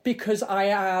 lives. because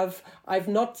I've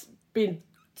not been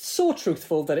so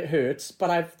truthful that it hurts, but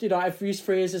I've used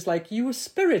phrases like, you were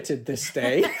spirited this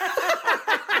day.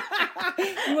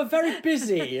 You were very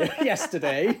busy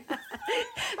yesterday.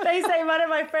 They say one of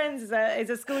my friends is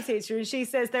a school teacher, and she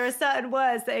says there are certain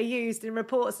words that are used in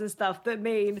reports and stuff that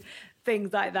mean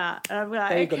things like that. And I'm like,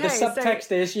 there you go. The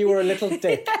subtext is you were a little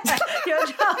dick. Yeah, your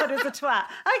child is a twat.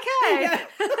 Okay. Yeah.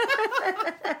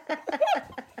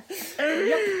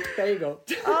 Yep, there you go.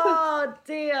 Oh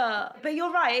dear. But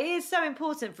you're right. It is so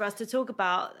important for us to talk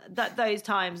about those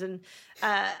times, and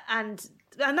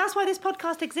that's why this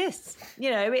podcast exists.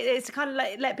 It's to kind of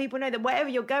let people know that whatever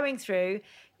you're going through,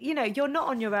 you're not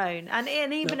on your own. And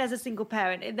even as a single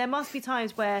parent, there must be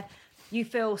times where you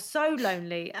feel so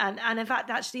lonely, and in fact,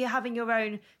 actually having your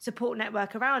own support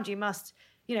network around you must,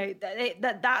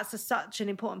 that's such an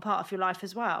important part of your life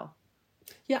as well.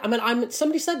 Yeah, I mean,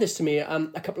 somebody said this to me a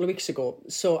couple of weeks ago.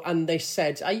 And they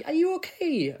said, "Are you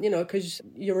okay? Because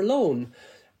you're alone."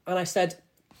 And I said,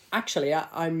 "Actually,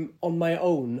 I'm on my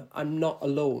own. I'm not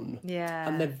alone." Yeah,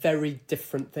 and they're very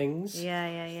different things.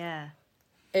 Yeah.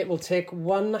 It will take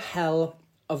one hell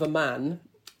of a man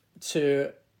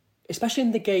to, especially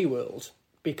in the gay world,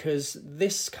 because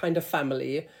this kind of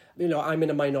family, I'm in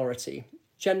a minority.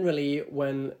 Generally,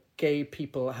 when gay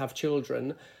people have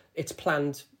children, it's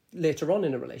planned later on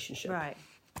in a relationship. Right.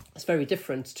 It's very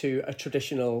different to a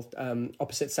traditional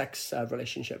opposite sex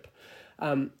relationship.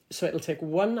 So it'll take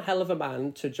one hell of a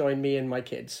man to join me and my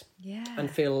kids and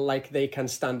feel like they can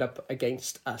stand up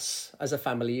against us as a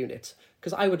family unit.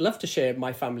 Because I would love to share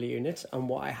my family unit and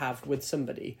what I have with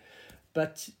somebody,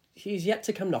 but he's yet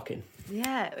to come knocking.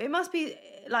 Yeah, it must be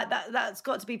like that. That's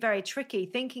got to be very tricky,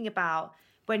 thinking about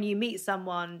when you meet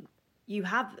someone, you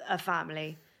have a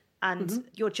family, and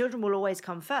your children will always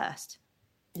come first.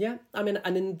 Yeah, I mean,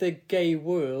 and in the gay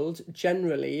world,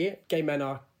 generally, gay men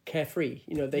are carefree.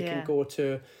 They can go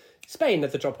to Spain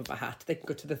at the drop of a hat. They can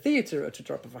go to the theatre at the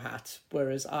drop of a hat.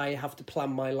 Whereas I have to plan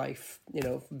my life,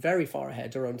 very far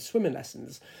ahead around swimming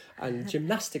lessons and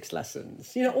gymnastics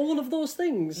lessons. All of those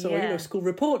things. So, school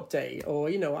report day, or,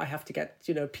 I have to get,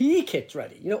 PE kit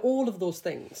ready. All of those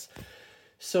things.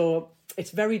 So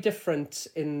it's very different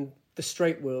in the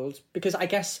straight world, because I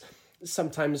guess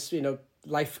sometimes,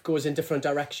 life goes in different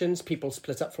directions. People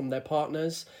split up from their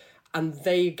partners and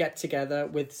they get together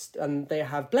and they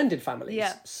have blended families.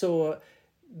 Yeah. So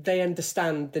they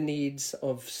understand the needs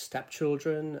of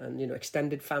stepchildren and,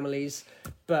 extended families.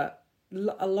 But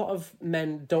a lot of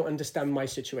men don't understand my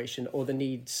situation or the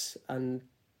needs and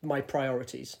my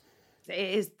priorities. It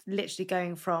is literally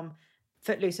going from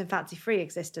footloose and fancy-free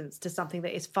existence to something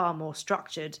that is far more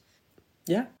structured.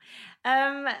 Yeah.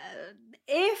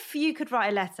 If you could write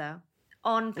a letter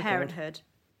on parenthood,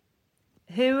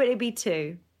 who would it be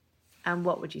to, and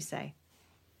what would you say?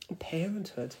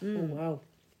 Parenthood? Oh,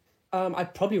 wow.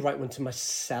 I'd probably write one to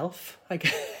myself, I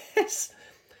guess.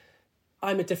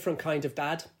 I'm a different kind of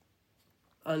dad,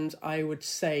 and I would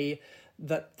say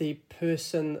that the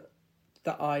person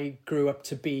that I grew up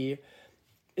to be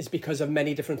is because of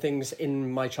many different things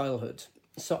in my childhood.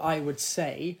 So I would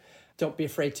say, don't be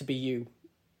afraid to be you,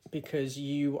 because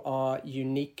you are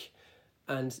unique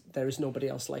and there is nobody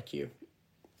else like you.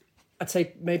 I'd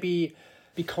say maybe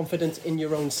be confident in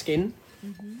your own skin,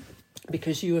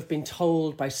 because you have been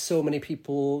told by so many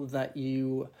people that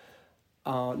you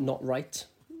are not right,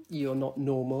 you're not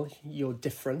normal, you're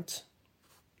different.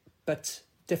 But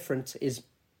different is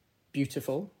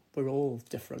beautiful. We're all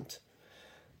different.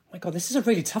 My God, this is a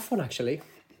really tough one, actually.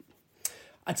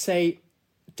 I'd say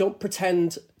don't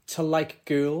pretend to like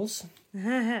girls.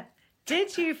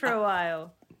 Did you for a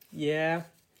while? Yeah,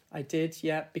 I did,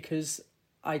 because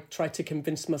I tried to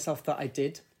convince myself that I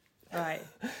did. Right.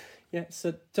 Yeah,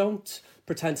 so don't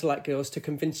pretend to like girls to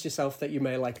convince yourself that you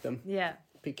may like them. Yeah.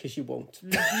 Because you won't. in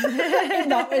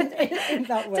that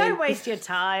way. Don't waste your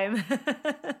time.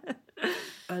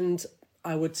 And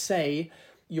I would say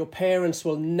your parents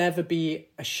will never be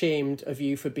ashamed of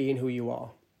you for being who you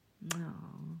are. No.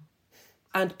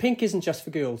 And pink isn't just for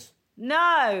girls.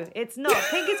 No, it's not.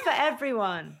 Pink is for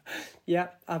everyone. Yeah,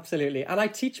 absolutely. And I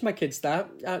teach my kids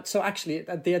that. So actually,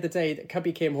 the other day,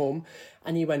 Cubby came home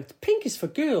and he went, pink is for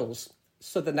girls.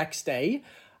 So the next day,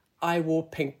 I wore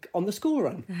pink on the school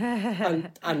run.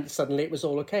 and suddenly it was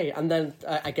all okay. And then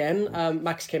again,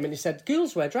 Max came in and he said,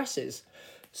 girls wear dresses.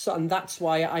 So, and that's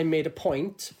why I made a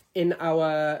point in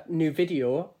our new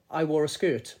video, I wore a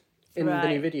skirt in the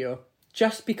new video.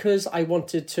 Just because I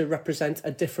wanted to represent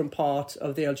a different part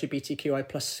of the LGBTQI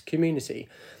plus community.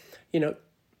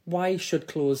 Why should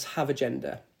clothes have a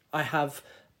gender? I have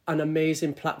an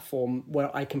amazing platform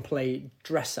where I can play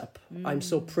dress up. I'm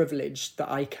so privileged that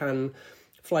I can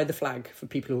fly the flag for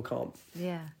people who can't.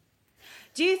 Yeah.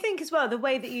 Do you think as well, the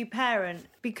way that you parent,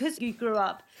 because you grew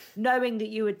up knowing that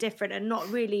you were different and not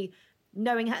really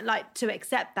knowing how, like, to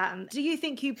accept that, and do you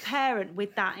think you parent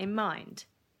with that in mind?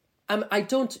 I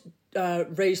don't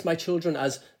raise my children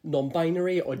as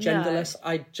non-binary or genderless. No.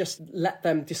 I just let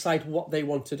them decide what they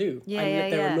want to do.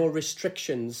 There are no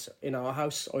restrictions in our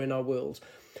house or in our world.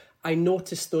 I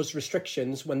notice those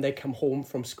restrictions when they come home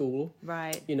from school.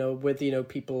 Right. With,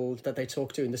 people that they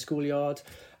talk to in the schoolyard.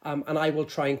 And I will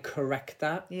try and correct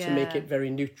that to make it very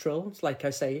neutral. It's like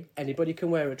I say, anybody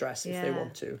can wear a dress if they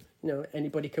want to.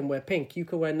 Anybody can wear pink. You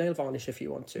can wear nail varnish if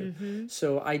you want to. Mm-hmm.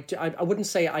 So I wouldn't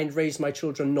say I raise my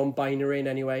children non-binary in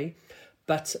any way,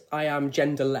 but I am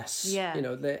genderless. Yeah.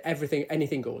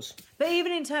 Anything goes. But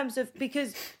even in terms of,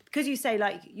 because you say,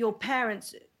 like, your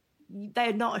parents,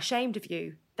 they're not ashamed of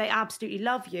you. They absolutely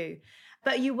love you.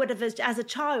 But you would have, as a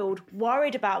child,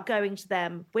 worried about going to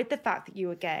them with the fact that you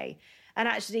were gay. And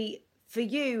actually, for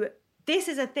you, this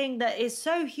is a thing that is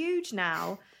so huge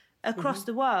now across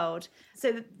the world.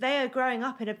 So they are growing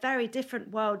up in a very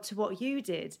different world to what you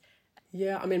did.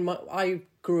 Yeah, I mean, I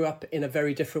grew up in a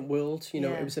very different world.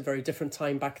 It was a very different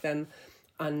time back then.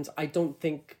 And I don't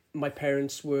think my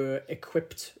parents were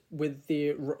equipped with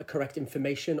the correct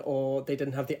information, or they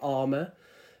didn't have the armour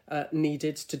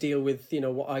needed to deal with,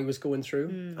 what I was going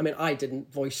through. I mean, I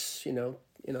didn't voice,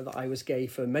 that I was gay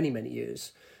for many, many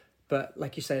years. But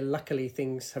like you say, luckily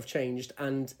things have changed.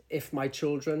 And if my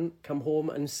children come home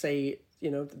and say,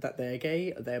 that they're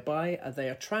gay, they're bi, or they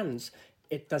are trans,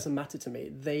 it doesn't matter to me.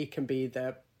 They can be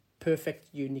their perfect,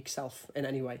 unique self in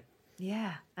any way.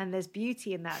 Yeah, and there's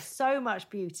beauty in that. So much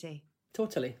beauty.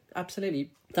 Totally,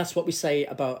 absolutely. That's what we say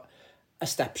about a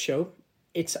step show.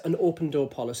 It's an open door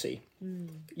policy.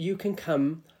 You can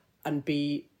come and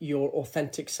be your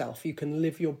authentic self. You can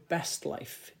live your best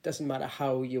life. It doesn't matter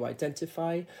how you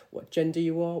identify, what gender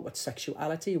you are, what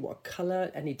sexuality, what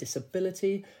colour, any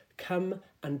disability. Come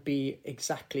and be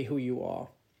exactly who you are.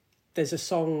 There's a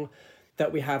song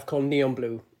that we have called Neon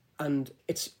Blue, and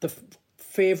it's the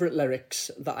favourite lyrics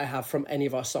that I have from any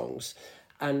of our songs.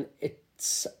 And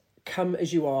it's come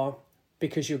as you are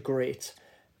because you're great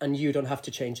and you don't have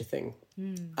to change a thing.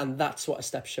 And that's what a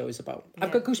step show is about. Yeah.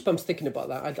 I've got goosebumps thinking about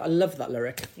that. I love that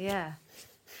lyric. Yeah.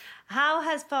 How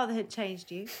has fatherhood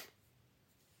changed you?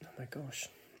 Oh my gosh.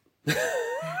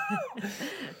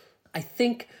 I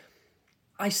think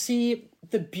I see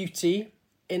the beauty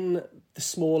in the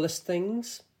smallest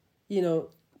things.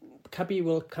 Cubby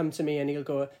will come to me and he'll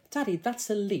go, Daddy,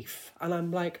 that's a leaf. And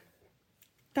I'm like,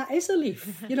 that is a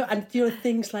leaf. And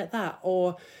things like that.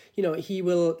 Or, he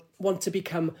will want to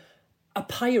become a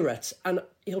pirate and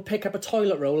he'll pick up a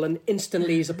toilet roll and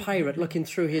instantly he's a pirate looking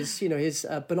through his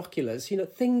binoculars,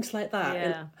 things like that.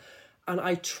 Yeah. And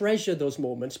I treasure those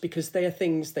moments because they are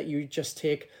things that you just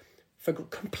take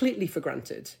completely for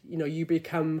granted. You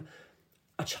become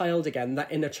a child again. That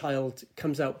inner child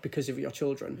comes out because of your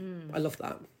children. I love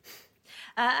that.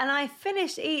 And I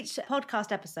finish each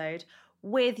podcast episode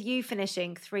with you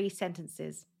finishing 3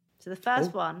 sentences. So the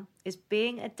first one is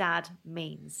being a dad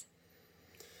means.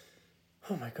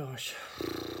 Oh my gosh.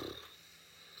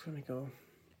 Let me go.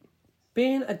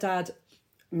 Being a dad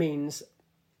means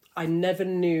I never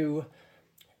knew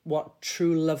what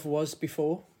true love was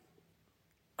before.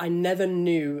 I never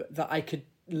knew that I could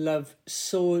love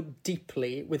so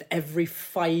deeply with every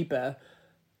fibre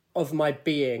of my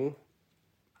being.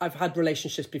 I've had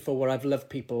relationships before where I've loved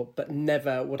people, but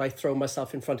never would I throw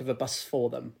myself in front of a bus for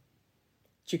them.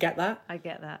 Do you get that? I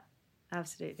get that.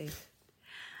 Absolutely.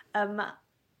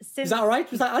 Is that all right?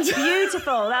 Was that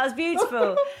beautiful? That was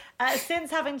beautiful.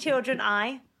 Since having children,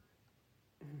 I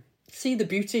see the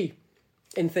beauty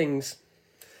in things,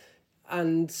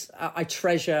 and I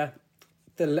treasure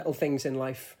the little things in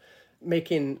life.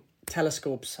 Making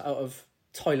telescopes out of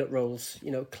toilet rolls,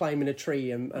 climbing a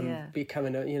tree and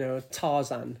becoming a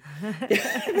Tarzan.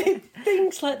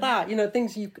 Things like that,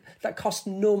 things that cost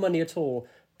no money at all,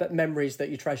 but memories that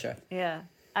you treasure. Yeah,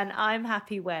 and I'm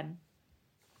happy when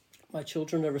my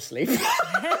children are asleep.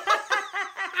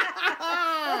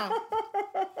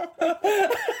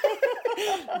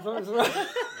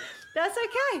 That's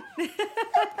okay.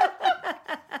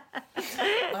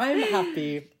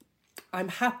 I'm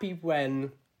happy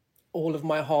when all of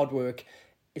my hard work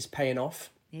is paying off.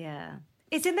 Yeah.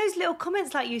 It's in those little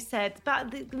comments, like you said,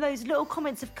 about those little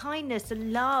comments of kindness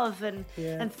and love and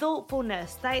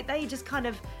thoughtfulness. They just kind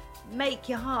of make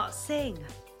your heart sing.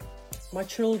 My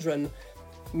children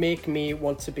make me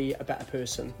want to be a better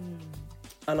person.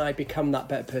 and I become that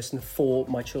better person for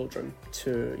my children,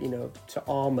 to, you know, to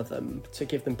armor them, to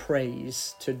give them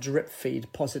praise, to drip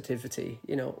feed positivity,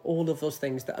 you know, all of those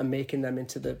things that are making them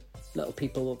into the little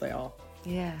people that they are.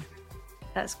 Yeah,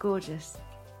 that's gorgeous.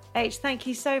 H, thank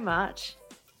you so much.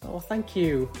 Oh, thank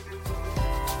you.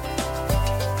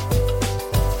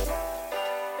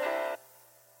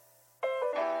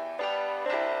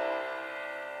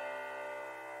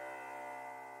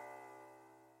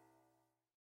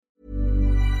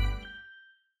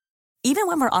 Even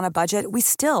when we're on a budget, we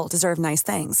still deserve nice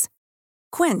things.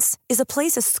 Quince is a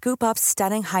place to scoop up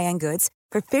stunning high-end goods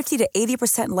for 50 to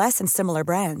 80% less than similar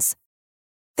brands.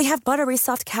 They have buttery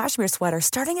soft cashmere sweaters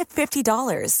starting at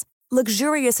 $50,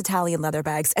 luxurious Italian leather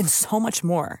bags, and so much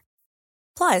more.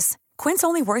 Plus, Quince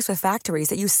only works with factories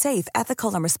that use safe,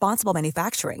 ethical, and responsible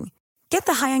manufacturing. Get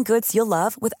the high-end goods you'll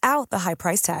love without the high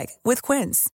price tag with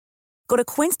Quince. Go to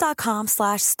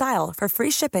quince.com/style for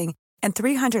free shipping and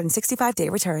 365-day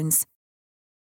returns.